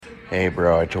Hey,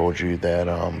 bro, I told you that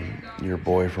your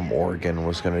boy from Oregon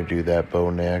was gonna do that Bo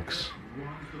Nix.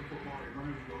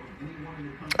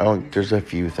 There's a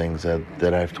few things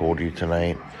that I've told you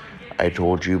tonight. I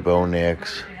told you Bo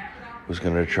Nix was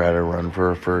gonna try to run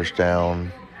for a first down,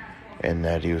 and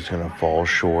that he was gonna fall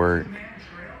short,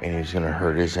 and he was gonna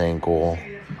hurt his ankle,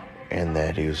 and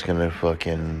that he was gonna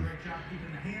fucking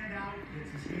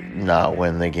not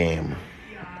win the game.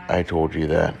 I told you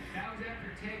that.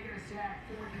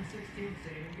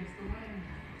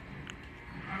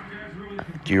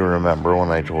 Do you remember when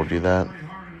I told you that?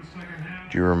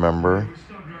 Do you remember?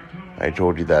 I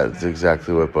told you that's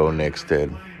exactly what Bo Nix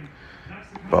did.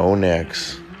 Bo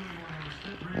Nix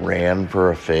ran for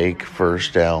a fake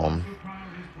first down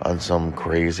on some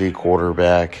crazy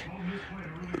quarterback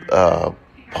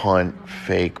punt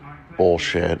fake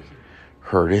bullshit,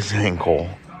 hurt his ankle.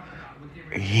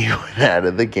 He went out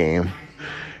of the game.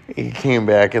 He came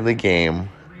back in the game.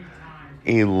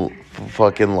 He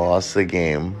fucking lost the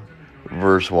game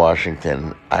versus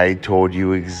Washington. I told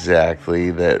you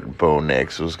exactly that Bo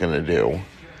Nix was going to do.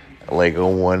 Like a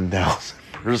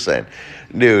 1,000%.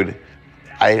 Dude,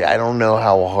 I don't know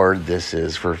how hard this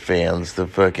is for fans to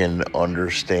fucking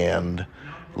understand,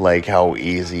 like, how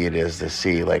easy it is to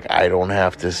see. Like, I don't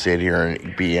have to sit here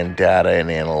and be in data and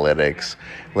analytics.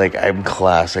 Like, I'm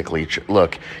classically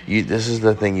look, this is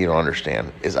the thing you don't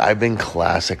understand, is I've been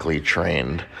classically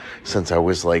trained since I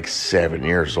was like 7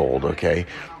 years old, okay?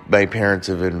 My parents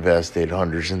have invested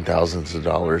hundreds and thousands of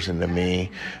dollars into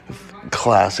me,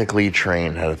 classically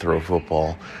trained how to throw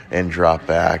football and drop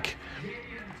back,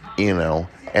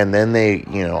 and then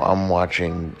I'm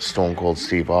watching Stone Cold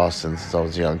Steve Austin since I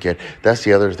was a young kid. That's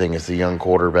the other thing, is the young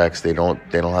quarterbacks, they don't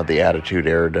have the attitude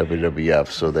era WWF,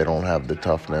 so they don't have the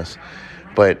toughness.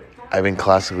 But I've been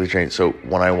classically trained, so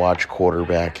when I watch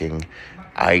quarterbacking,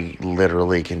 I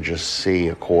literally can just see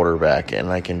a quarterback and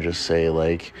I can just say,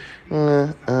 like,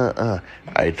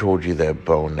 I told you that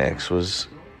Bo Nix was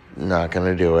not going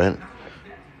to do it.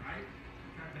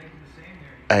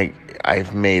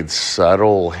 I've made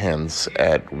subtle hints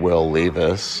at Will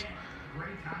Levis,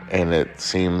 and it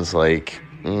seems like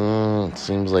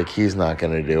he's not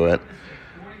going to do it.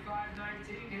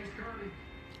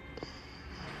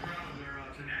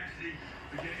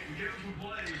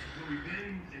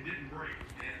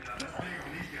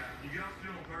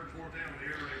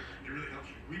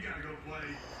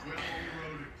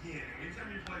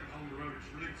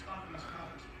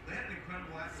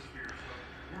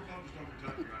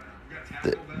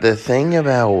 The thing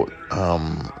about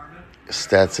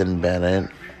Stetson Bennett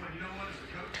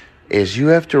is, you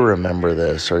have to remember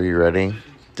this. Are you ready?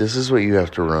 This is what you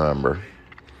have to remember.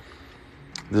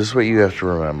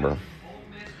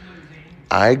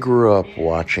 I grew up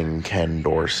watching Ken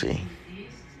Dorsey.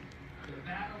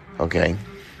 Okay?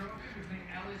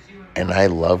 And I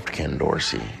loved Ken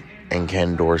Dorsey. And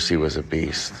Ken Dorsey was a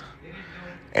beast.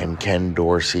 And Ken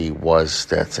Dorsey was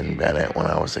Stetson Bennett when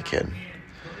I was a kid.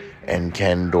 And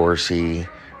Ken Dorsey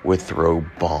would throw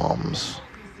bombs.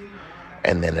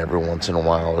 And then every once in a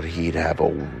while, he'd have a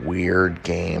weird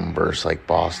game versus like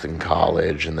Boston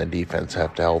College, and the defense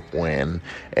have to help win.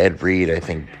 Ed Reed, I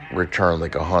think, returned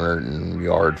like a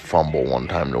 100-yard fumble one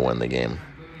time to win the game.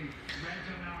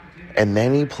 And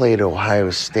then he played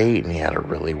Ohio State, and he had a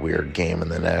really weird game in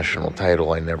the national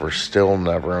title. I never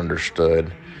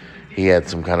understood. He had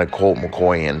some kind of Colt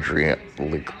McCoy injury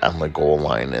on the goal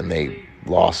line, and they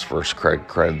lost versus Craig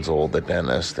Krenzel, the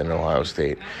dentist in Ohio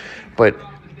State. But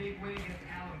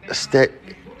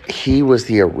he was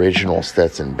the original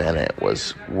Stetson Bennett,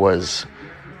 was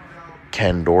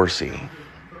Ken Dorsey.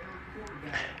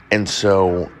 And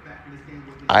so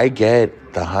I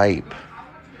get the hype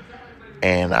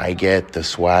and I get the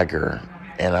swagger,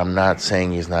 and I'm not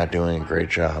saying he's not doing a great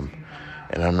job,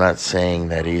 and I'm not saying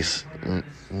that he's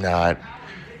not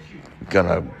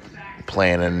gonna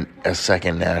plan a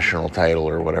second national title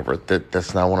or whatever.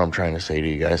 That's not what I'm trying to say to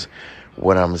you guys.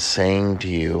 What I'm saying to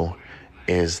you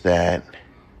is that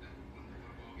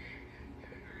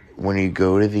when you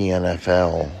go to the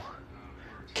NFL,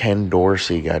 Ken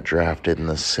Dorsey got drafted in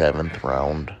the 7th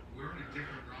round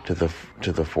to the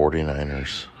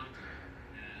 49ers.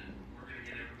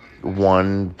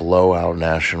 One blowout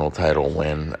national title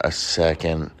win, a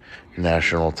second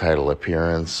national title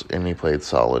appearance, and he played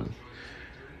solid.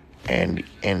 And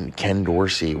Ken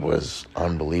Dorsey was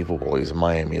unbelievable. He's a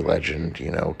Miami legend,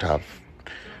 top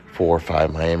 4 or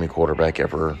 5 Miami quarterback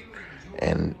ever.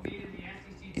 And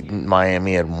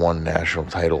Miami had won national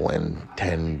title in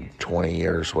 10, 20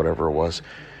 years, whatever it was.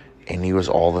 And he was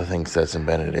all the things Stetson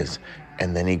Bennett is.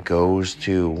 And then he goes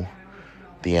to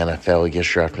the NFL. He gets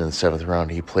drafted in the 7th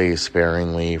round. He plays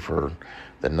sparingly for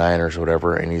the Niners,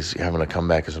 whatever, and he's having to come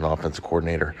back as an offensive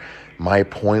coordinator. My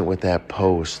point with that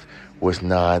post was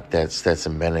not that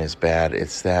Stetson Bennett is bad.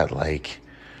 It's that, like,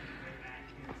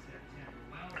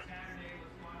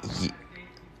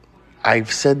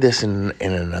 I've said this in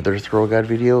another Throw God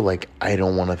video. Like, I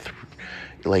don't want to,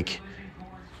 like,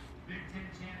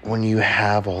 when you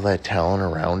have all that talent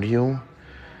around you,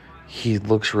 he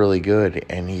looks really good,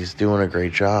 and he's doing a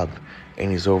great job, and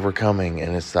he's overcoming,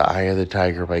 and it's the Eye of the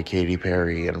Tiger by Katy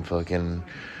Perry, and fucking,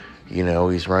 you know,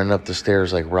 he's running up the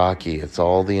stairs like Rocky. It's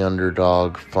all the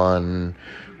underdog, fun,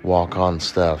 walk-on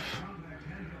stuff.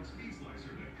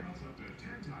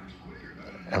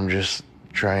 I'm just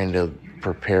trying to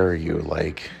prepare you.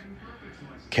 Like,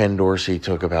 Ken Dorsey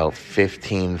took about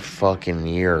 15 fucking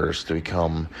years to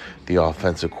become the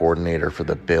offensive coordinator for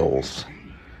the Bills,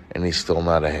 and he's still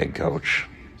not a head coach.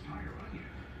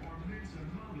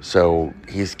 So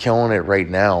he's killing it right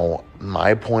now.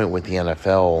 My point with the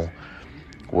NFL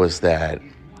was that,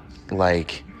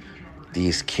 like,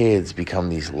 these kids become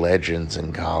these legends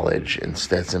in college, and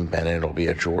Stetson Bennett will be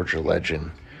a Georgia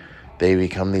legend. They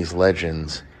become these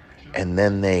legends, and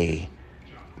then they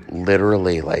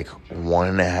literally, like,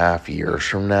 1.5 years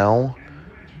from now,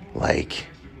 like,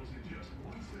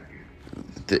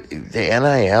 the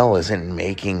NIL isn't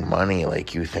making money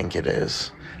like you think it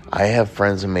is. I have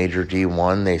friends in Major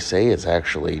D1, they say it's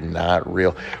actually not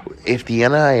real. If the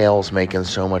NIL is making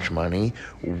so much money,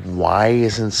 why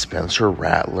isn't Spencer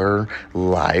Rattler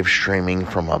live streaming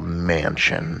from a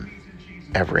mansion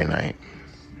every night?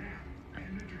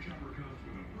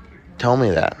 Tell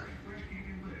me that.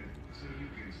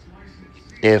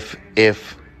 If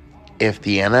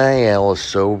the NIL is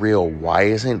so real, why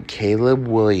isn't Caleb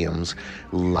Williams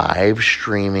live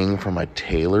streaming from a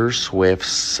Taylor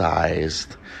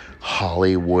Swift-sized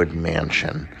Hollywood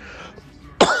mansion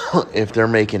if they're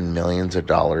making millions of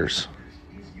dollars?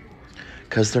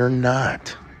 Because they're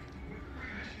not.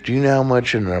 Do you know how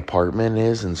much an apartment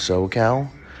is in SoCal?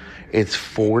 It's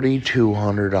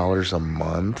 $4,200 a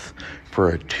month for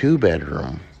a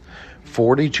 2-bedroom.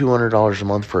 $4,200 a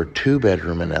month for a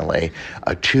 2-bedroom in LA.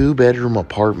 A 2-bedroom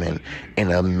apartment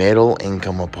in a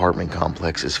middle-income apartment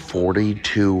complex is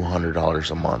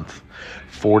 $4,200 a month.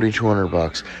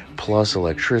 $4,200 plus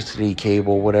electricity,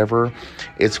 cable, whatever.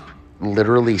 It's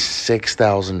literally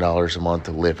 $6,000 a month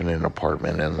to live in an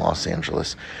apartment in Los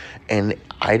Angeles. And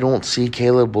I don't see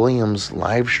Caleb Williams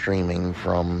live streaming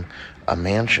from a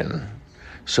mansion.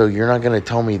 So you're not going to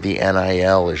tell me the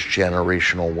NIL is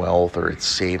generational wealth, or it's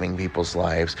saving people's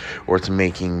lives, or it's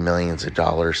making millions of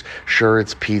dollars. Sure,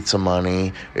 it's pizza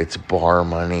money, it's bar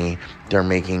money. They're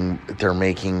making,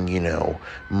 you know,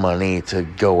 money to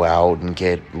go out and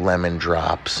get lemon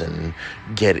drops and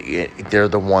get it. They're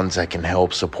the ones that can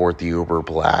help support the Uber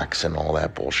Blacks and all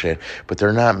that bullshit. But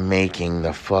they're not making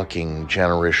the fucking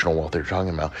generational wealth they're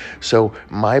talking about. So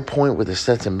my point with the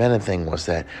Stetson Bennett thing was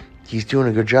that he's doing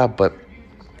a good job, but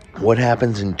what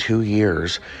happens in 2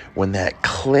 years when that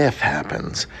cliff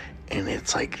happens and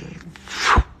it's like,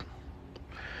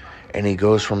 and he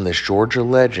goes from this Georgia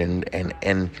legend,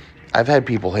 and I've had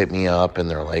people hit me up and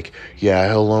they're like, yeah,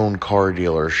 he'll own car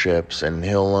dealerships and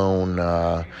he'll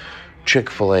own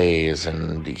Chick-fil-A's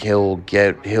and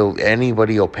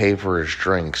anybody will pay for his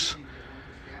drinks.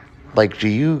 Like, do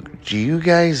you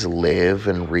guys live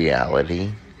in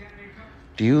reality?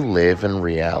 Do you live in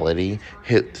reality?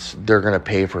 They're going to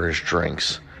pay for his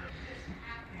drinks.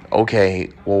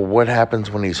 Okay, well, what happens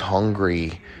when he's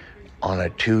hungry on a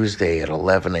Tuesday at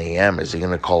 11 a.m.? Is he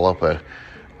going to call up a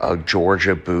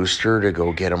Georgia booster to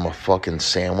go get him a fucking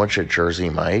sandwich at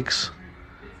Jersey Mike's?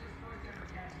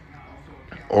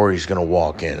 Or he's going to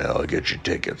walk in, I'll get you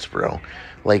tickets, bro.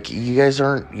 Like, you guys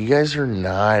are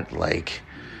not, like,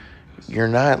 you're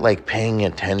not, like, paying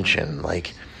attention.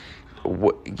 Like,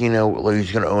 what, you know,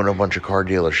 he's going to own a bunch of car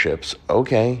dealerships.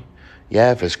 Okay.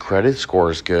 Yeah, if his credit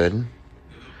score is good,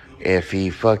 if he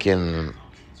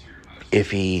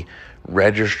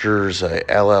registers a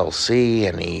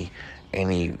LLC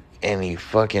and he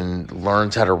fucking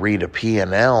learns how to read a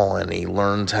P&L and he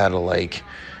learns how to, like,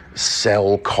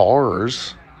 sell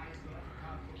cars,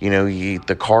 you know,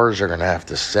 the cars are going to have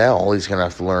to sell. He's going to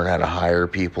have to learn how to hire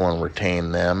people and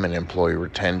retain them, and employee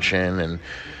retention, and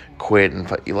quit. And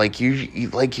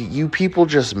you people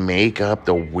just make up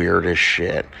the weirdest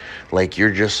shit. Like,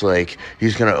 you're just like,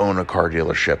 he's going to own a car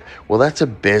dealership. Well, that's a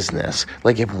business.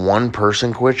 Like, if one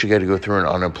person quits, you got to go through an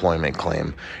unemployment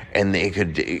claim. And they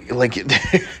could, like,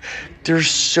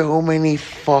 there's so many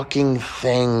fucking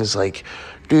things, like,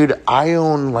 Dude, I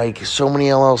own like so many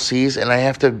LLCs, and I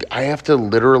have to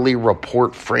literally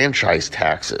report franchise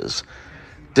taxes.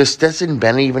 Doesn't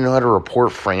Ben even know how to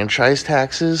report franchise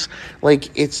taxes? Like,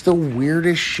 it's the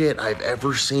weirdest shit I've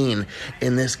ever seen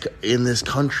in this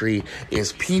country.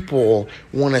 Is people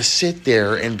want to sit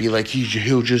there and be like,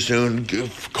 he'll just own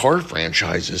car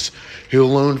franchises.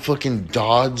 He'll own fucking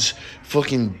Dodge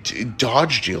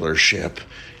dealership.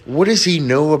 What does he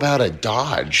know about a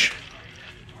Dodge?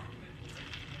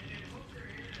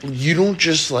 You don't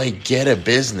just like get a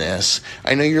business.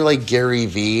 I know you're like Gary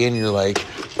Vee and you're like,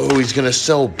 oh, he's gonna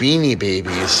sell Beanie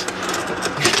Babies.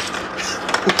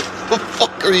 What the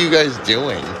fuck are you guys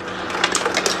doing?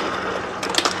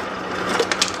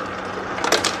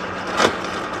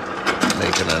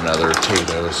 Making another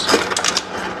Tato's.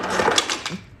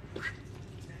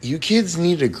 You kids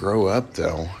need to grow up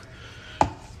though.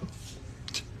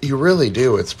 You really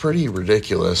do. It's pretty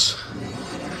ridiculous.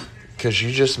 Because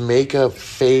you just make up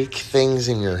fake things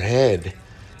in your head,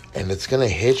 and it's going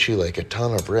to hit you like a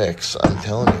ton of bricks. I'm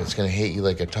telling you, it's going to hit you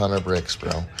like a ton of bricks,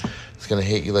 bro. It's going to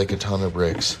hit you like a ton of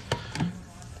bricks.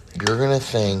 You're going to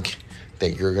think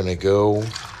that you're going to go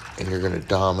and you're going to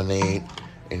dominate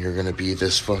and you're going to be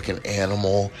this fucking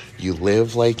animal. You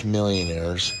live like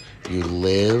millionaires. You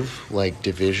live like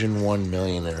Division I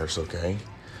millionaires, okay?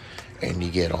 And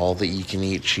you get all the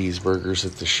you-can-eat cheeseburgers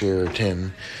at the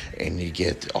Sheraton, and you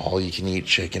get all you-can-eat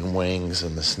chicken wings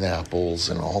and the Snapples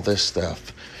and all this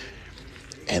stuff.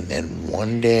 And then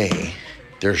one day,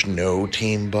 there's no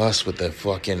team bus with a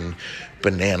fucking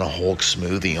Banana Hulk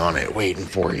smoothie on it waiting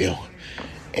for you.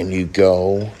 And you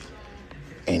go,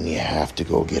 and you have to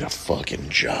go get a fucking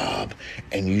job.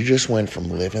 And you just went from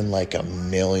living like a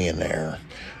millionaire.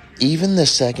 Even the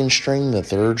second string, the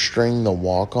third string, the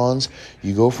walk-ons,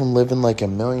 you go from living like a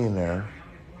millionaire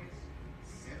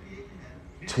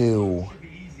to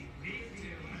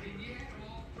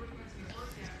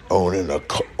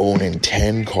owning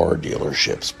 10 car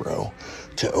dealerships, bro.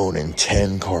 To owning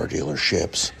 10 car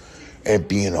dealerships and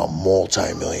being a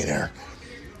multi-millionaire.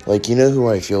 Like, you know who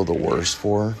I feel the worst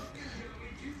for?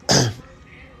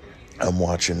 I'm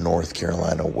watching North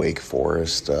Carolina Wake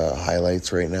Forest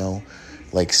highlights right now.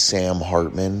 Like Sam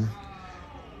Hartman,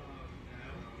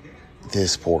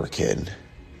 this poor kid,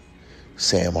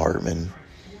 Sam Hartman,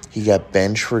 he got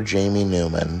benched for Jamie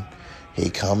Newman. He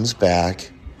comes back,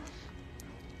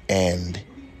 and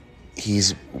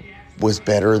was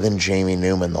better than Jamie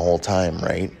Newman the whole time,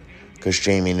 right? Because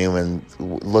Jamie Newman,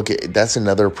 that's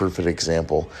another perfect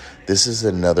example. This is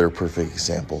another perfect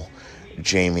example.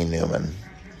 Jamie Newman.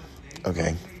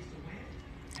 Okay.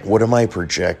 What am I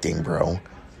projecting, bro?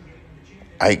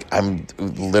 I'm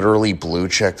literally blue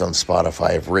checked on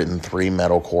Spotify. I've written 3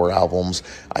 metalcore albums.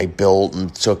 I built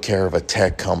and took care of a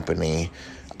tech company.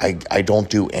 I don't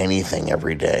do anything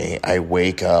every day. I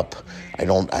wake up. I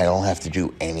don't have to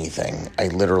do anything. I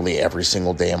literally every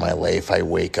single day of my life I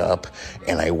wake up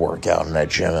and I work out in a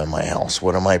gym in my house.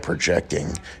 What am I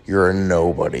projecting? You're a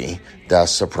nobody.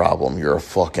 That's the problem. You're a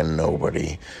fucking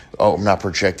nobody. Oh, I'm not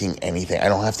projecting anything. I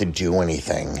don't have to do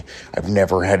anything. I've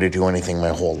never had to do anything my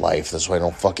whole life. That's why I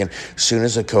don't fucking... As soon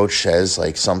as a coach says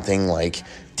like something like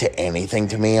to anything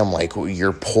to me, I'm like, well,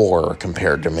 you're poor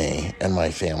compared to me and my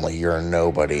family. You're a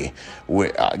nobody.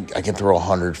 I can throw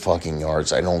 100 fucking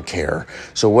yards. I don't care.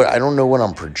 So I don't know what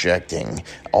I'm projecting.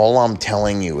 All I'm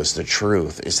telling you is the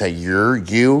truth. Is that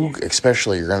you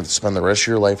especially, you're going to spend the rest of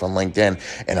your life on LinkedIn,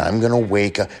 and I'm going to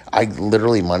wake up. I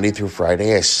literally Monday through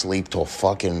Friday, I sleep till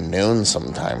fucking noon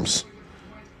sometimes.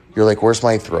 You're like, where's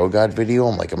my Throw God video?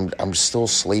 I'm like, I'm still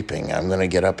sleeping. I'm going to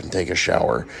get up and take a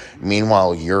shower.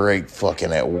 Meanwhile, you're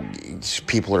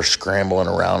people are scrambling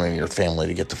around in your family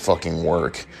to get to fucking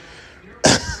work.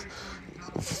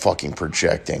 Fucking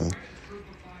projecting.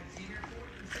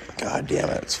 God damn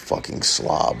it. It's fucking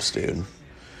slobs, dude.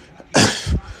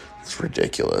 It's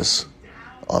ridiculous.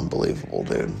 Unbelievable,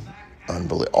 dude.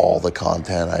 All the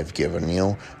content I've given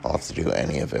you, I don't have to do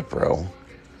any of it, bro.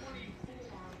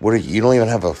 You don't even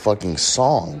have a fucking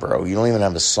song, bro. You don't even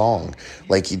have a song.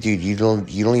 Like, dude, you don't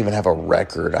even have a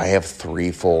record. I have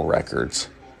 3 full records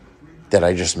that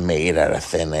I just made out of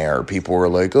thin air. People were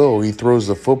like, oh, he throws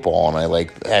the football. And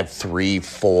I have 3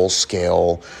 full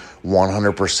scale,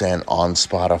 100% on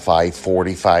Spotify,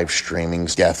 45 streaming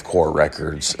deathcore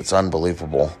records. It's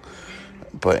unbelievable.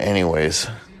 But anyways,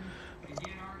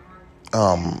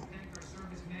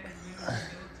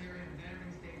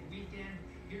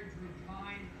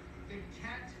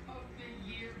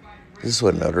 this is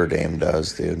what Notre Dame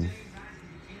does, dude.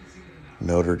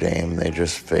 Notre Dame, they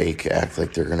just fake, act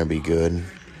like they're going to be good,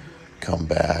 come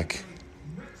back,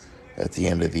 at the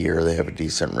end of the year. They have a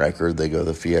decent record. They go to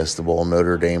the Fiesta Bowl.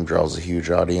 Notre Dame draws a huge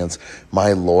audience.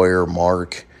 My lawyer,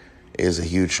 Mark, is a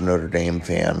huge Notre Dame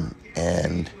fan,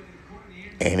 and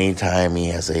anytime he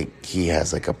has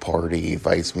like a party, he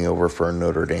invites me over for a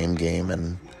Notre Dame game,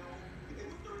 and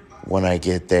when I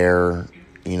get there,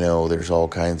 there's all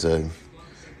kinds of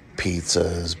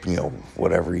pizzas,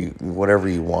 whatever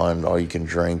you want, all you can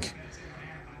drink,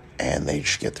 and they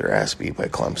just get their ass beat by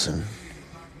Clemson.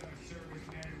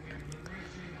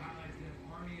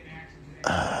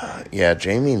 Yeah,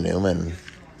 Jamie Newman.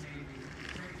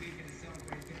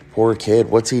 Poor kid.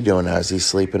 What's he doing now? Is he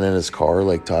sleeping in his car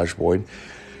like Taj Boyd?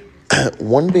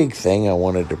 One big thing I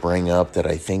wanted to bring up that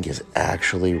I think is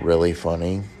actually really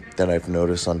funny that I've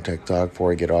noticed on TikTok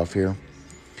before I get off here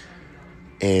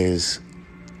is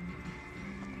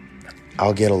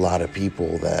I'll get a lot of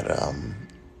people that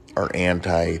are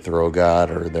anti-throw God,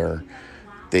 or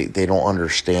they don't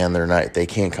understand. They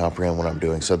can't comprehend what I'm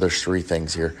doing. So there's three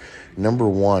things here. Number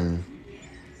one,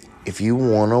 if you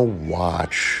want to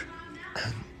watch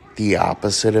the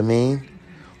opposite of me,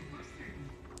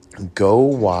 go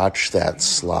watch that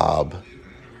slob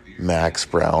Max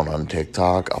Brown on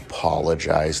TikTok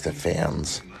apologize to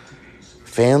fans.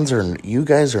 You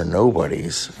guys are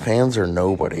nobodies. Fans are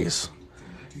nobodies.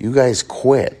 You guys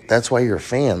quit. That's why you're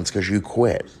fans, because you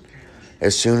quit.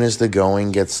 As soon as the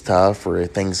going gets tough or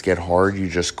things get hard, you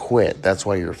just quit. That's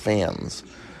why you're fans.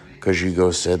 Because you go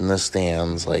sit in the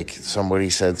stands, like somebody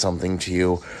said something to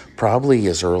you probably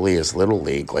as early as Little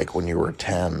League, like when you were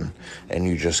 10, and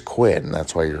you just quit, and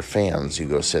that's why you're fans. You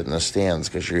go sit in the stands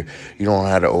because you don't know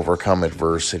how to overcome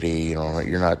adversity.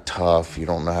 You're not tough. You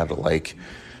don't know how to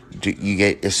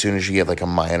as soon as you get like a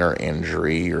minor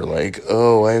injury, you're like,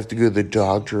 oh, I have to go to the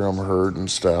doctor, I'm hurt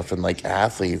and stuff. And like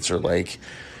athletes are like,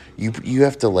 you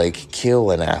have to like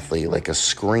kill an athlete, like a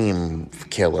scream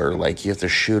killer. Like you have to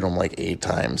shoot them like 8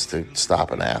 times to stop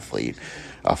an athlete.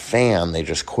 A fan, they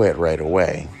just quit right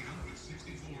away.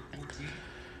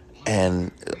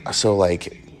 And so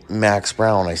like Max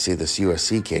Brown, I see this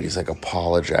USC kid, he's like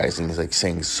apologizing, he's like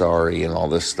saying sorry and all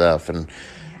this stuff. And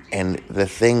the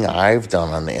thing I've done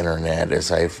on the internet is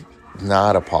I've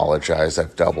not apologized.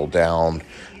 I've doubled down.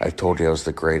 I've told you I was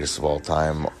the greatest of all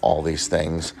time, all these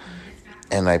things.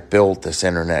 And I built this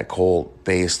internet cult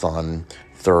based on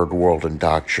third world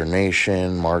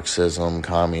indoctrination, Marxism,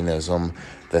 communism,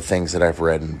 the things that I've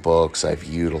read in books. I've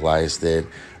utilized it,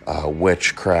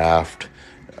 witchcraft,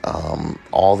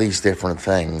 all these different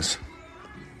things.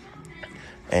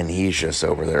 And he's just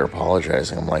over there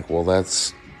apologizing. I'm like, well,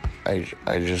 it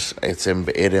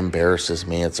embarrasses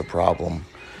me. It's a problem.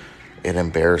 It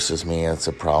embarrasses me. It's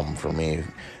a problem for me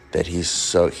that he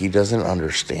doesn't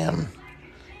understand.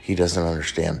 He doesn't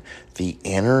understand the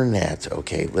internet.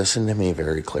 Okay, listen to me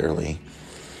very clearly.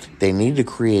 They need to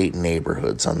create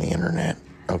neighborhoods on the internet.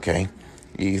 Okay,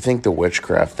 you think the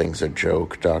witchcraft thing's a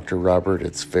joke, Dr. Robert?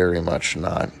 It's very much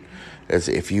not. As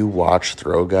if you watch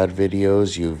Throw God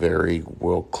videos, you very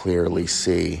will clearly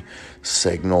see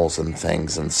signals and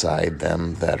things inside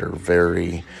them that are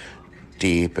very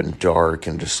deep and dark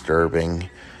and disturbing,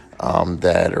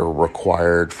 that are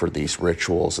required for these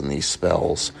rituals and these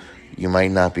spells. You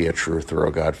might not be a true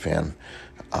Throw God fan.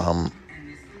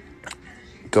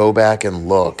 Go back and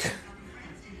look.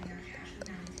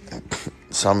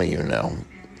 Some of you know.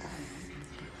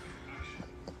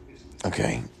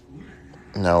 Okay.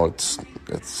 No, it's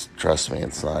trust me,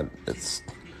 it's not. It's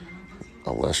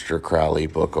a Lester Crowley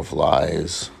Book of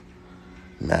Lies,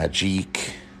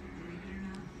 magic.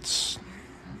 It's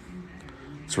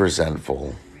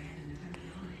resentful,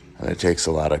 and it takes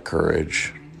a lot of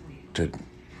courage to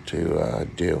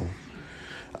do.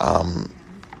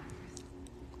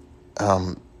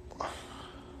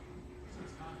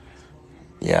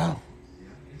 Yeah.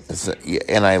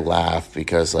 And I laugh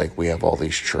because like we have all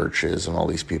these churches and all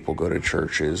these people go to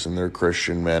churches and they're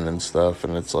Christian men and stuff,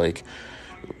 and it's like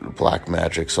black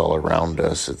magic's all around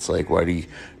us. It's like,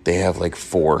 they have like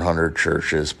 400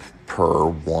 churches per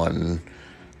one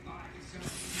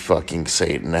fucking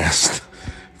Satanist.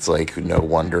 It's like, no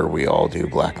wonder we all do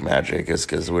black magic, is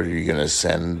because what are you going to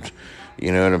send?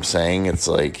 You know what I'm saying? It's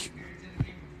like,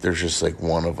 there's just like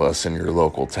one of us in your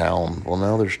local town. Well,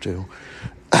 now there's 2.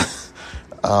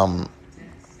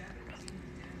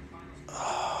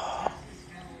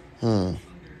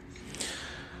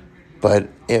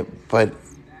 But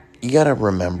you gotta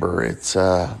remember, it's,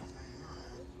 how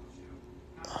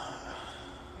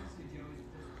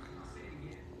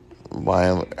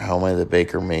am I the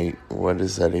baker mate? What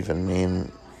does that even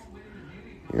mean?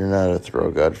 You're not a Throw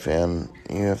God fan.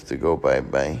 You have to go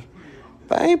bye-bye.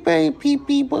 Bye-bye,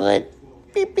 pee-pee butt.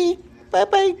 Pee-pee.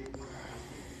 Bye-bye.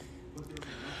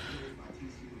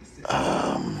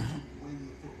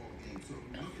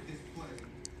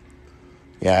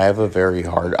 Yeah, I have a very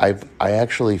hard. I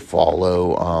actually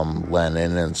follow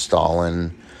Lenin and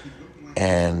Stalin,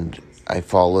 and I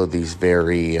follow these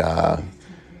very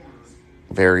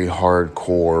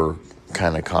hardcore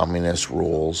kind of communist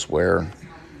rules where,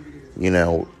 you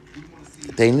know,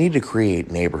 they need to create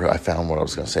neighborhood. I found what I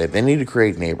was going to say. They need to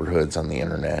create neighborhoods on the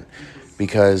internet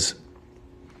because,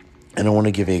 and I want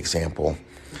to give you an example.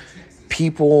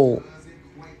 People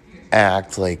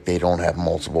act like they don't have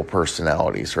multiple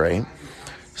personalities, right?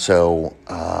 So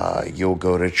you'll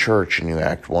go to church and you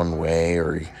act one way,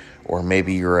 or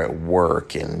maybe you're at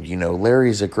work and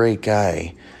Larry's a great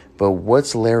guy, but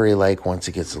what's Larry like once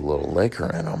he gets a little liquor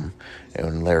in him?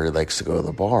 And Larry likes to go to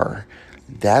the bar.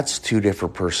 That's two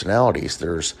different personalities.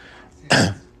 There's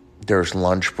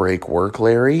lunch break work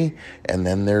Larry, and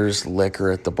then there's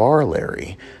liquor at the bar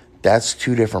Larry. That's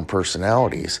two different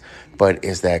personalities. But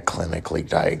is that clinically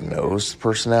diagnosed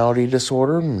personality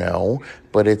disorder? No,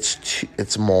 but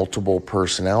it's multiple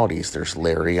personalities. There's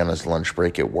Larry on his lunch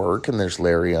break at work, and there's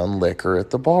Larry on liquor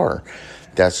at the bar.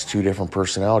 That's two different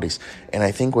personalities. And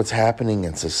I think what's happening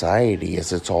in society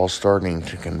is it's all starting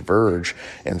to converge,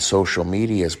 and social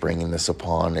media is bringing this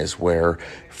upon, is where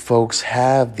folks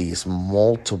have these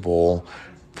multiple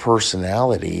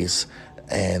personalities,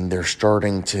 and they're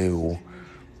starting to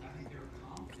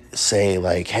say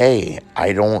like, hey,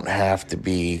 I don't have to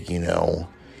be,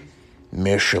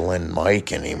 Michelin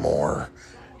Mike anymore.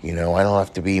 I don't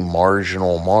have to be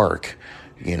Marginal Mark.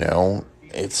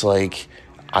 It's like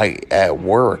at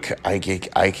work I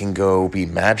can go be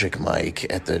Magic Mike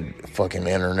at the fucking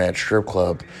internet strip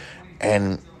club,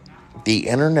 and the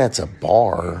internet's a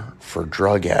bar for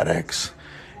drug addicts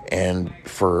and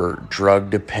for drug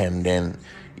dependent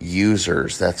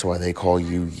users. That's why they call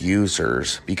you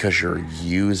users, because you're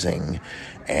using.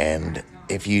 And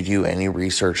if you do any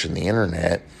research in the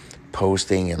internet,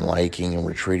 posting and liking and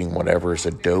retweeting whatever is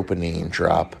a dopamine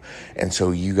drop. And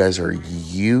so you guys are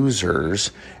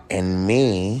users, and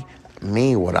me,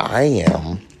 what I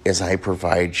am is I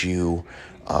provide you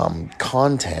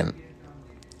content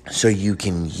so you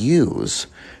can use.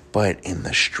 But in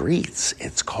the streets,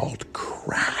 it's called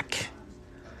crack.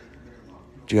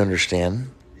 Do you understand?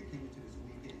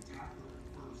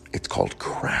 It's called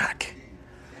crack.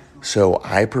 So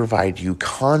I provide you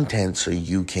content so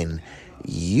you can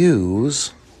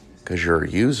use, because you're a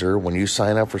user. When you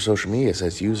sign up for social media, it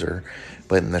says user.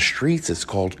 But in the streets, it's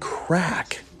called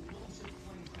crack.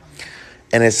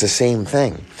 And it's the same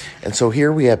thing. And so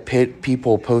here we have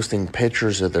people posting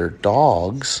pictures of their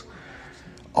dogs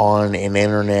on an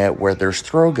internet where there's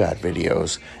throw god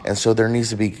videos. And so there needs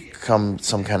to become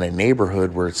some kind of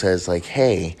neighborhood where it says like,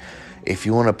 hey, if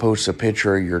you want to post a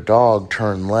picture of your dog,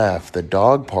 turn left. The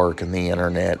dog park on the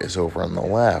internet is over on the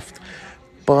left.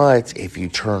 But if you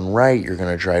turn right, you're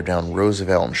going to drive down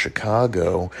Roosevelt in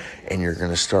Chicago, and you're going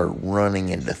to start running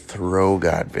into throw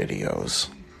god videos.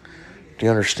 Do you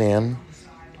understand?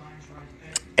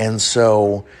 And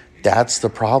so that's the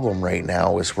problem right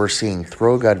now, is we're seeing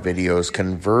throw god videos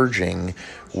converging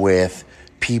with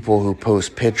people who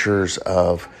post pictures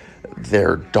of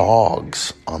their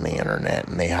dogs on the internet,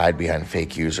 and they hide behind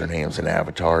fake usernames and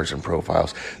avatars and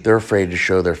profiles. They're afraid to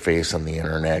show their face on the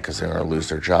internet because they're going to lose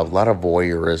their job. A lot of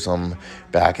voyeurism.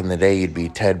 Back in the day, you'd be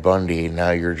Ted Bundy.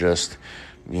 Now you're just,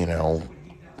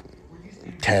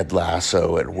 Ted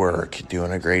Lasso at work,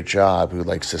 doing a great job, who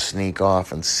likes to sneak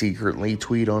off and secretly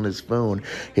tweet on his phone.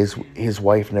 His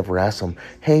wife never asks him,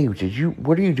 hey,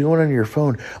 what are you doing on your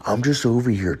phone? I'm just over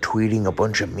here tweeting a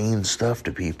bunch of mean stuff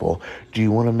to people. Do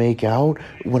you want to make out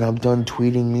when I'm done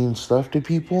tweeting mean stuff to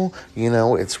people?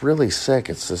 It's really sick.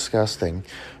 It's disgusting.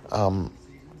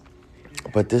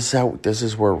 But this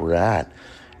is where we're at.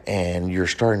 And you're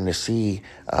starting to see,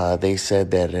 they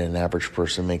said that an average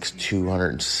person makes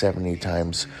 270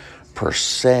 times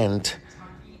percent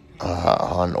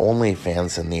on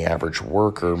OnlyFans than the average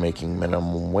worker making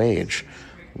minimum wage.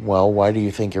 Well, why do you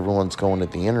think everyone's going to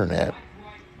the internet?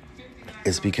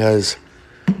 It's because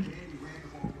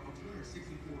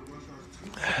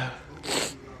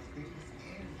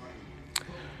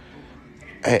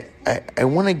I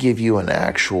want to give you an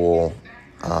actual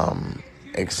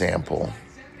example.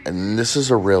 And this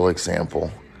is a real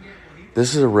example.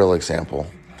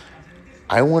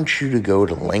 I want you to go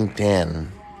to LinkedIn,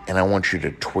 and I want you to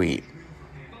tweet.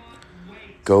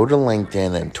 Go to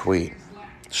LinkedIn and tweet.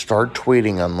 Start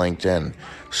tweeting on LinkedIn.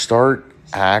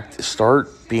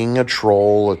 Start being a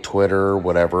troll, a Twitter,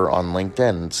 whatever, on LinkedIn,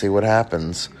 and see what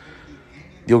happens.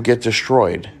 You'll get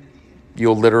destroyed.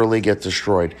 You'll literally get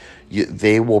destroyed.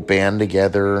 They will band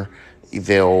together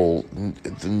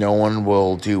no one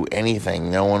will do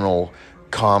anything. No one will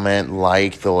comment,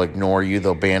 they'll ignore you,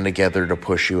 they'll band together to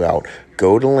push you out.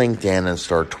 Go to LinkedIn and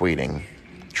start tweeting.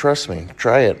 Trust me,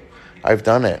 try it. I've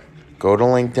done it. Go to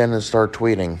LinkedIn and start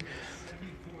tweeting.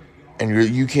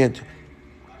 And you can't.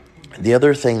 The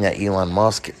other thing that Elon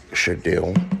Musk should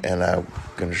do, and I'm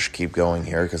going to just keep going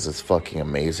here because it's fucking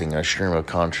amazing, a stream of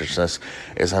consciousness,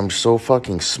 is I'm so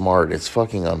fucking smart. It's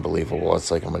fucking unbelievable.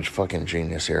 It's like I'm a fucking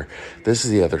genius here. This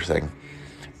is the other thing.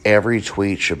 Every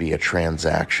tweet should be a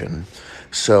transaction.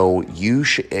 So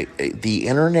the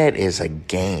internet is a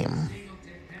game.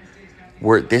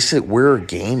 We're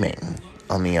gaming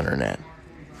on the internet.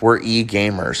 We're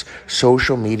e-gamers.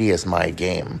 Social media is my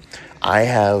game. I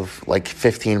have like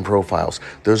 15 profiles.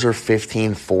 Those are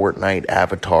 15 Fortnite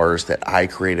avatars that I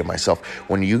created myself.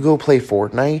 When you go play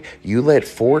Fortnite, you let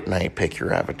Fortnite pick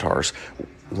your avatars.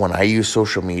 When I use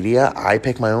social media, I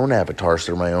pick my own avatars.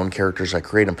 They're my own characters. I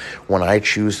create them. When I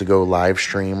choose to go live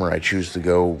stream or I choose to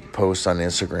go post on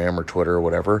Instagram or Twitter or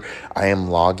whatever, I am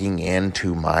logging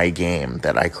into my game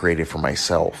that I created for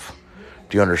myself.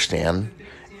 Do you understand?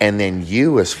 And then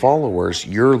you, as followers,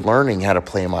 you're learning how to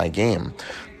play my game.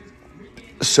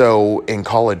 So in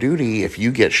Call of Duty, if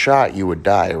you get shot, you would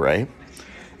die, right?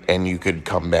 And you could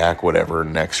come back, whatever,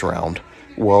 next round.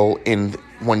 Well,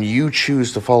 when you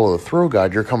choose to follow the Throw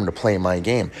God, you're coming to play my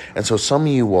game. And so some of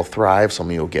you will thrive, some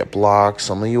of you will get blocked,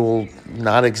 some of you will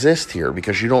not exist here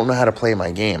because you don't know how to play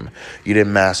my game. You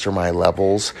didn't master my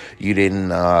levels. You didn't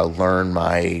learn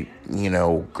my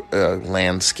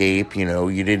landscape,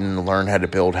 you didn't learn how to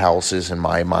build houses in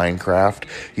my Minecraft.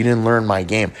 You didn't learn my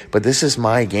game. But this is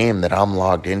my game that I'm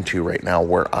logged into right now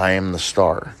where I am the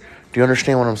star. Do you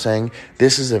understand what I'm saying?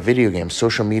 This is a video game.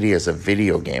 Social media is a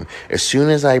video game. As soon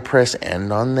as I press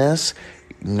end on this,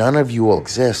 none of you will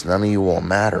exist. None of you will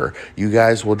matter. You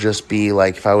guys will just be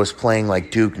like, if I was playing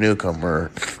like Duke Nukem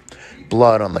or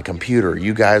Blood on the computer,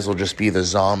 you guys will just be the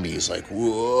zombies, like,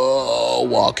 whoa,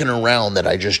 walking around that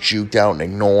I just juked out and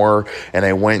ignore. And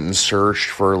I went and searched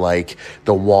for like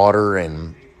the water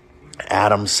and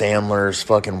Adam Sandler's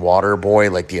fucking Water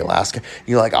Boy, like the Alaska.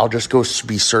 I'll just go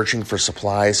be searching for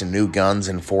supplies and new guns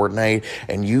in Fortnite.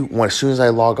 And as soon as I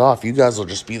log off, you guys will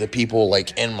just be the people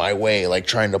like in my way, like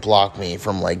trying to block me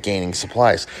from like gaining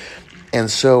supplies.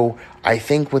 And so I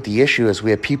think what the issue is,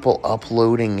 we have people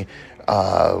uploading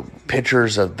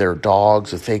pictures of their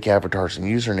dogs with fake avatars and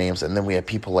usernames, and then we have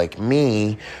people like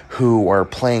me who are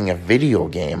playing a video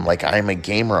game. Like, I'm a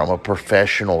gamer. I'm a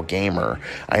professional gamer.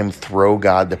 I'm Throw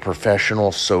God, the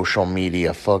professional social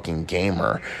media fucking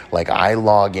gamer. Like, I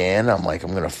log in, I'm like,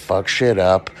 I'm gonna fuck shit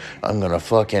up. I'm gonna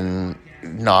fucking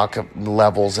knock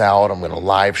levels out. I'm gonna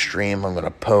live stream. I'm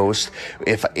gonna post.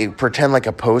 Pretend like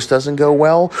a post doesn't go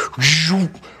well,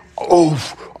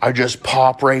 I just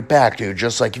pop right back, dude.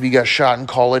 Just like if you got shot in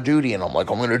Call of Duty, and I'm like,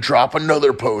 I'm going to drop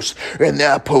another post, and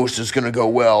that post is going to go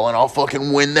well, and I'll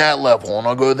fucking win that level, and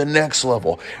I'll go to the next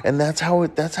level. And that's how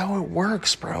it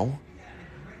works, bro.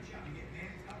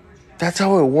 That's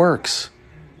how it works.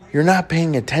 You're not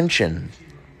paying attention.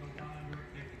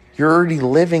 You're already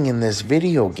living in this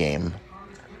video game.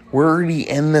 We're already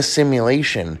in the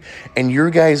simulation, and your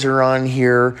guys are on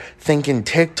here thinking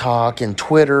TikTok and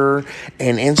Twitter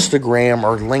and Instagram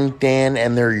or LinkedIn,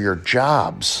 and they're your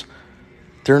jobs.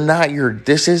 They're not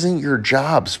this isn't your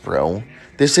jobs, bro.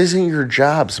 This isn't your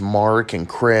jobs, Mark and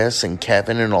Chris and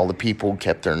Kevin and all the people who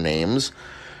kept their names.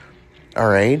 All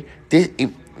right?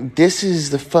 This is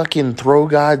the fucking Throw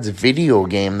God's video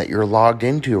game that you're logged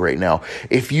into right now.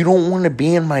 If you don't want to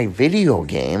be in my video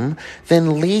game,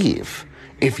 then leave.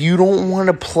 If you don't want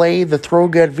to play the Throw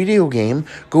God video game,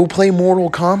 go play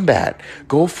Mortal Kombat.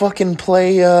 Go fucking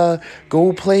play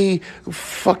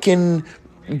fucking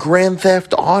Grand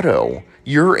Theft Auto.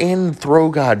 You're in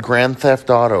Throw God Grand Theft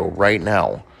Auto right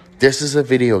now. This is a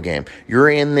video game.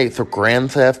 You're in the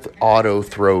Grand Theft Auto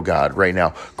Throw God right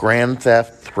now. Grand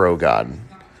Theft Throw God.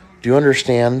 Do you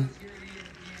understand?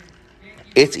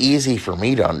 It's easy for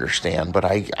me to understand, but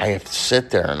I have to sit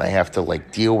there and I have to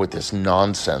like deal with this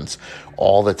nonsense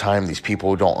all the time. These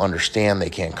people who don't understand, they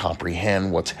can't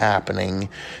comprehend what's happening.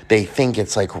 They think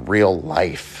it's like real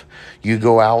life. You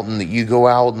go out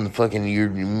and fucking you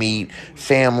meet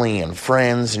family and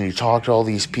friends and you talk to all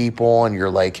these people and you're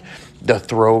like the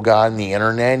Throw God on the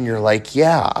internet and you're like,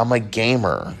 yeah, I'm a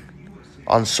gamer.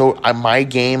 My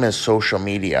game is social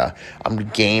media. I'm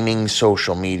gaming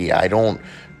social media. I don't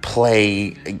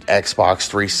play Xbox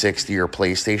 360 or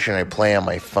PlayStation. I play on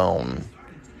my phone.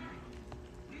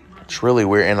 It's really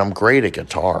weird, and I'm great at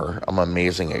guitar. I'm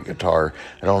amazing at guitar.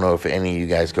 I don't know if any of you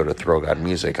guys go to Throw God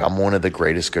Music. I'm one of the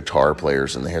greatest guitar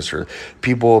players in the history.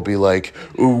 People will be like,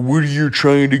 "Oh, what are you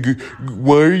trying to?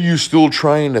 Why are you still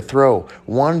trying to throw?"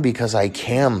 One, because I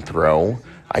can throw.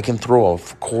 I can throw a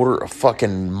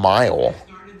fucking mile.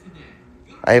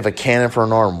 I have a cannon for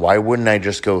an arm. Why wouldn't I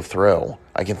just go throw?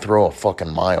 I can throw a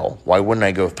fucking mile. Why wouldn't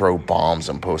I go throw bombs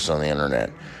and post it on the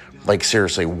internet? Like,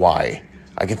 seriously, why?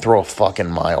 I can throw a fucking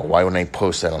mile. Why wouldn't I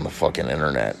post that on the fucking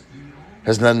internet?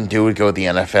 Has nothing to do with go with the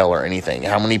NFL or anything.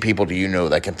 How many people do you know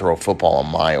that can throw a football a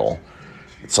mile?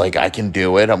 It's like, I can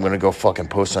do it. I'm going to go fucking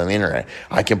post it on the internet.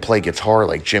 I can play guitar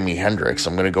like Jimi Hendrix.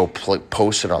 I'm going to go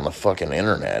post it on the fucking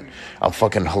internet. I'm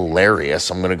fucking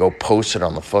hilarious. I'm going to go post it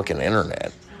on the fucking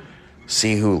internet.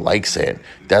 See who likes it.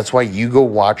 That's why you go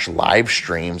watch live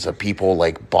streams of people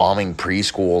like bombing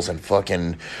preschools in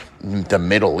fucking the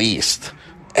Middle East.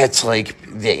 It's like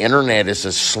the internet is a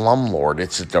slumlord.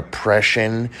 It's a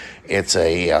depression. It's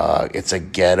a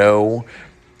ghetto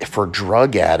for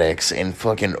drug addicts and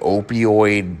fucking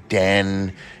opioid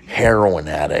den heroin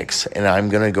addicts. And I'm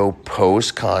gonna go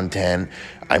post content.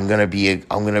 I'm gonna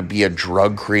be a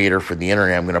drug creator for the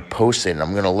internet. I'm gonna post it and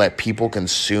I'm gonna let people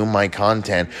consume my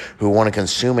content who want to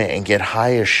consume it and get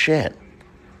high as shit.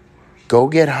 Go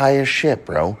get high as shit,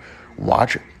 bro.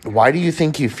 Watch. Why do you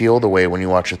think you feel the way when you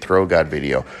watch a Throw God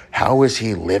video? How is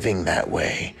he living that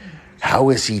way? How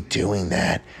is he doing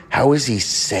that? How is he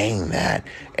saying that?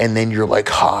 And then you're like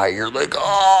high. You're like,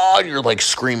 oh, and you're like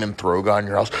screaming Throw God in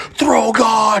your house. Throw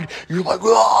God! You're like,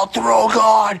 oh, Throw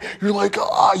God! You're like,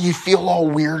 oh, you feel all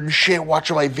weird and shit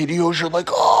watching my videos. You're like,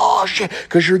 oh, shit.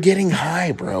 Because you're getting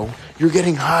high, bro. You're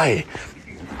getting high.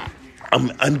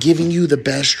 I'm giving you the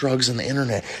best drugs on the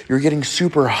internet. You're getting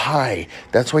super high.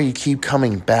 That's why you keep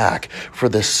coming back for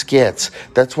the skits.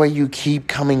 That's why you keep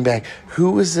coming back.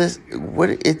 Who is this?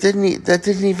 What? That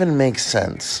didn't even make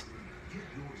sense.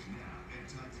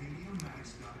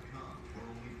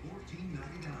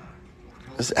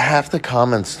 Half the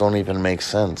comments don't even make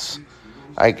sense.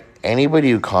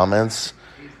 Anybody who comments,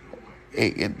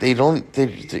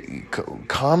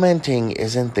 commenting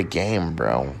isn't the game,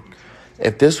 bro.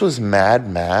 If this was Mad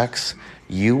Max,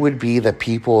 you would be the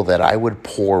people that I would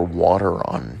pour water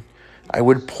on. I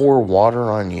would pour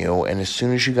water on you, and as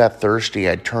soon as you got thirsty,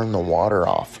 I'd turn the water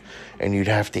off, and you'd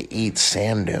have to eat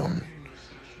sand dune.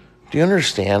 Do you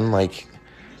understand? Like,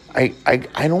 I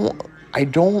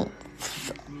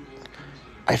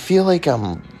feel like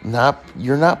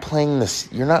you're not playing this,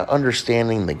 you're not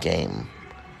understanding the game.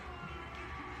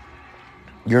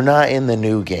 You're not in the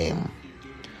new game.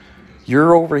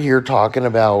 You're over here talking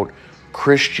about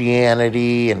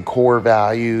Christianity and core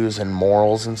values and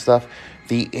morals and stuff.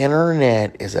 The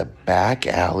internet is a back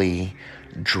alley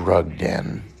drug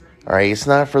den. All right? It's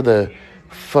not for the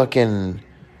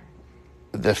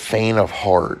faint of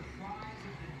heart.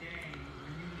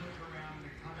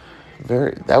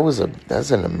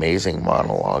 That's an amazing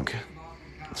monologue.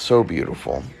 So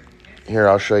beautiful. Here,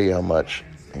 I'll show you how much.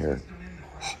 Here.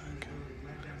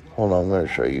 Hold on, I'm going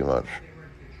to show you much.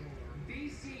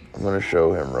 I'm going to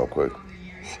show him real quick.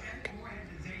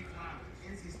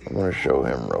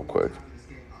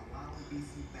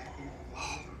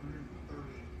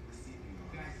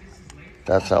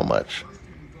 That's how much.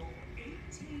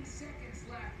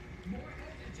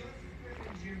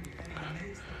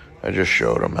 I just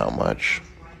showed him how much.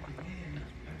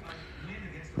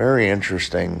 Very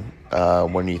interesting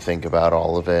when you think about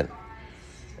all of it.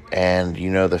 And,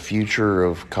 the future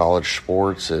of college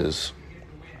sports is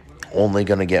only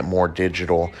going to get more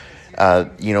digital.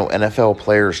 NFL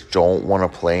players don't want to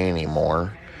play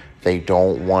anymore. They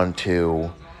don't want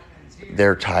to.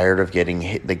 They're tired of getting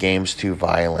hit. The game's too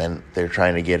violent. They're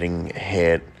trying to getting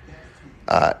hit.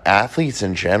 Athletes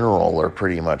in general are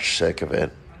pretty much sick of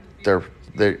it. They're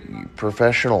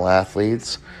professional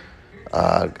athletes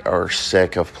are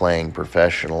sick of playing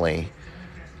professionally.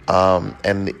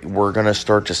 And we're going to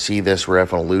start to see this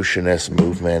revolutionist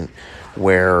movement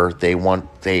where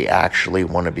they actually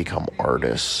want to become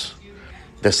artists.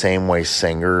 The same way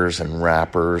singers and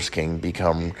rappers can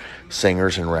become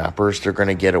singers and rappers, they're going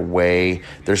to get away.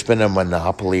 There's been a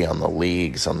monopoly on the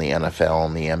leagues, on the NFL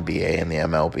and the NBA and the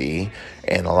MLB.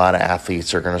 And a lot of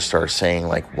athletes are going to start saying,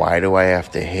 like, why do I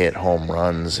have to hit home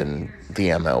runs in the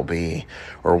MLB?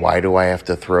 Or why do I have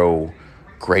to throw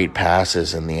great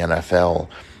passes in the NFL?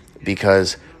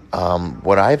 Because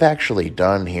what I've actually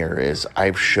done here is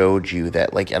I've showed you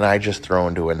that, like, and I just throw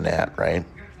into a net, right?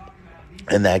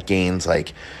 And that gains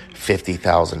like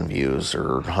 50,000 views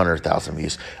or 100,000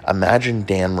 views. Imagine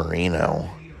Dan Marino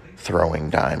throwing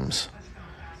dimes.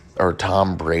 or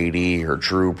Tom Brady or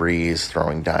Drew Brees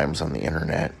throwing dimes on the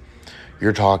internet,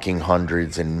 you're talking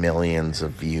hundreds and millions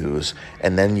of views,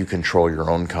 and then you control your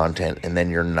own content, and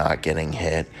then you're not getting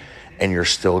hit, and you're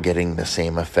still getting the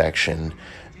same affection.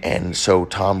 And so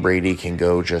Tom Brady can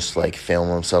go just like film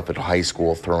himself at high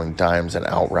school throwing dimes and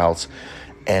out routes,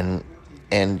 and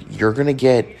you're going to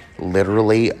get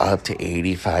literally up to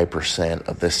 85%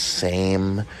 of the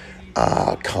same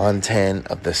content,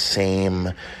 of the same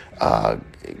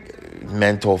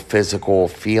mental, physical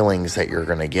feelings that you're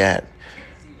going to get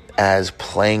as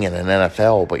playing in an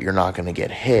NFL, but you're not going to get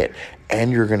hit.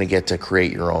 And you're going to get to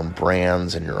create your own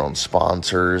brands and your own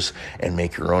sponsors and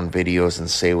make your own videos and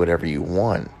say whatever you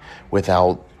want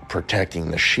without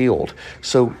protecting the shield.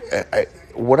 So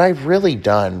what I've really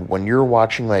done when you're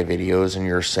watching my videos and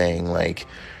you're saying like,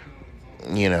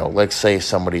 you know, let's say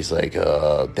somebody's like,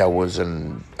 that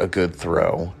wasn't a good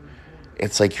throw.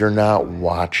 It's like you're not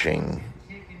watching.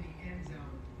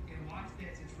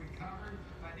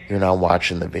 You're not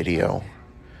watching the video.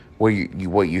 What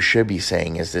you should be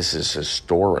saying is this is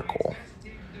historical.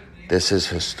 This is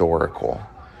historical.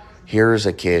 Here's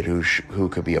a kid who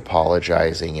could be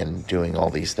apologizing and doing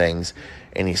all these things,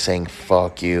 and he's saying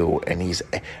fuck you. And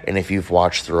if you've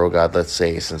watched Throw God, let's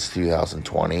say since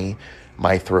 2020,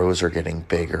 my throws are getting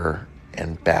bigger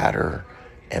and badder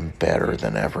and better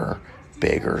than ever.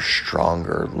 Bigger,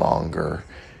 stronger, longer.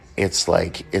 It's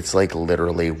like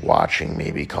literally watching me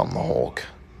become the Hulk.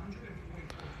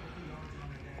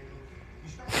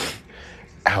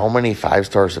 How many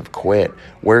 5-stars have quit?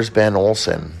 Where's Ben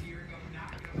Olsen?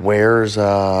 Where's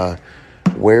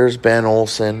Ben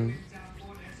Olsen?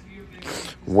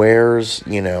 Where's,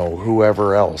 you know,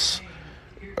 whoever else?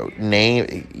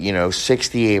 Name, you know,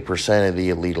 68% of the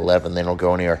Elite 11, they don't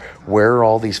go anywhere. Where are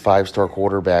all these 5-star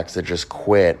quarterbacks that just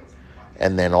quit,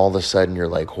 and then all of a sudden you're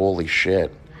like, holy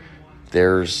shit,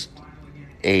 there's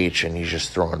H, and he's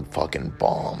just throwing fucking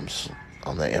bombs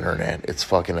on the internet. It's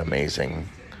fucking amazing.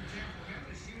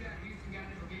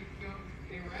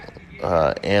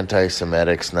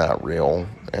 Anti-Semitic's not real,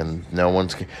 and no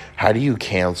one's. How do you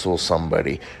cancel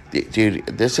somebody, dude?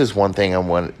 This is one thing I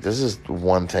want to.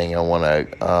 One thing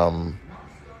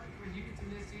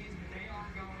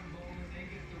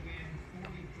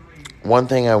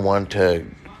I want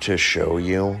to show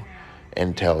you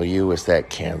and tell you is that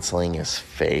canceling is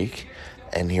fake,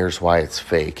 and here's why it's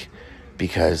fake,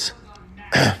 because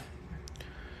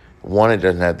one, it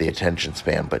doesn't have the attention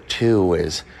span, but two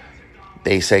is.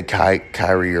 They said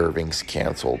Kyrie Irving's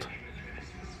canceled.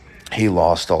 He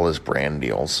lost all his brand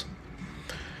deals.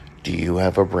 Do you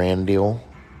have a brand deal?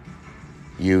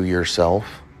 You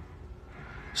yourself?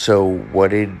 So what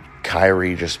did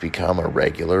Kyrie just become, a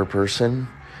regular person?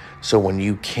 So when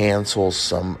you cancel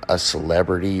a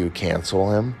celebrity, you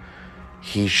cancel him,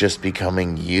 he's just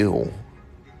becoming you.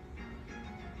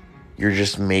 You're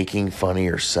just making fun of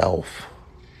yourself.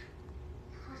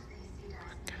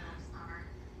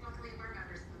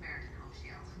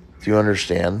 Do you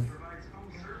understand?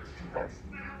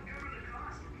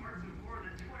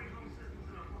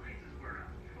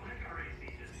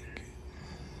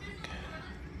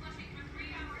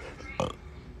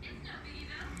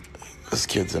 This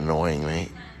kid's annoying me.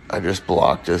 I just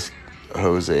blocked this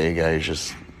Jose guy. He's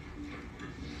just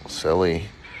silly.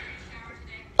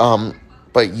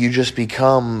 But you just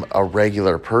become a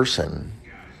regular person.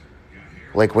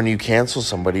 Like when you cancel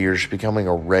somebody, you're just becoming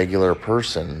a regular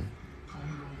person.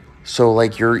 So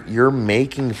like you're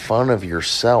making fun of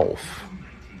yourself.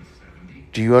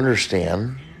 Do you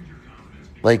understand?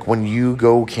 Like when you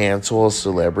go cancel a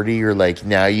celebrity, you're like,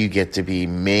 now you get to be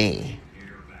me.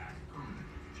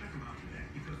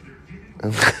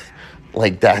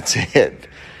 Like that's it.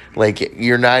 Like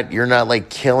you're not like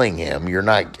killing him. You're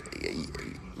not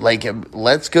like,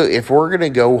 let's go, if we're going to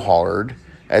go hard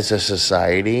as a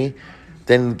society,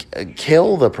 then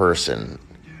kill the person.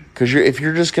 Because if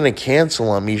you're just going to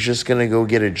cancel him, he's just going to go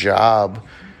get a job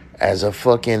as a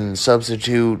fucking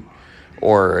substitute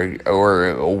or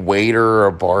a waiter or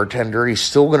a bartender. He's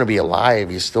still going to be alive.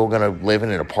 He's still going to live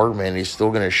in an apartment. He's still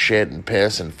going to shit and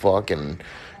piss and fuck and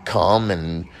cum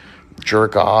and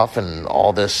jerk off and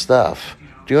all this stuff.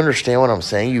 Do you understand what I'm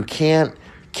saying? You can't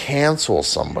cancel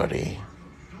somebody.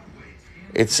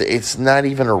 It's not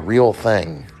even a real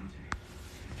thing.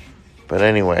 But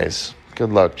anyways, good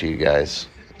luck to you guys.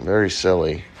 Very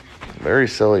silly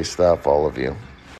stuff, all of you.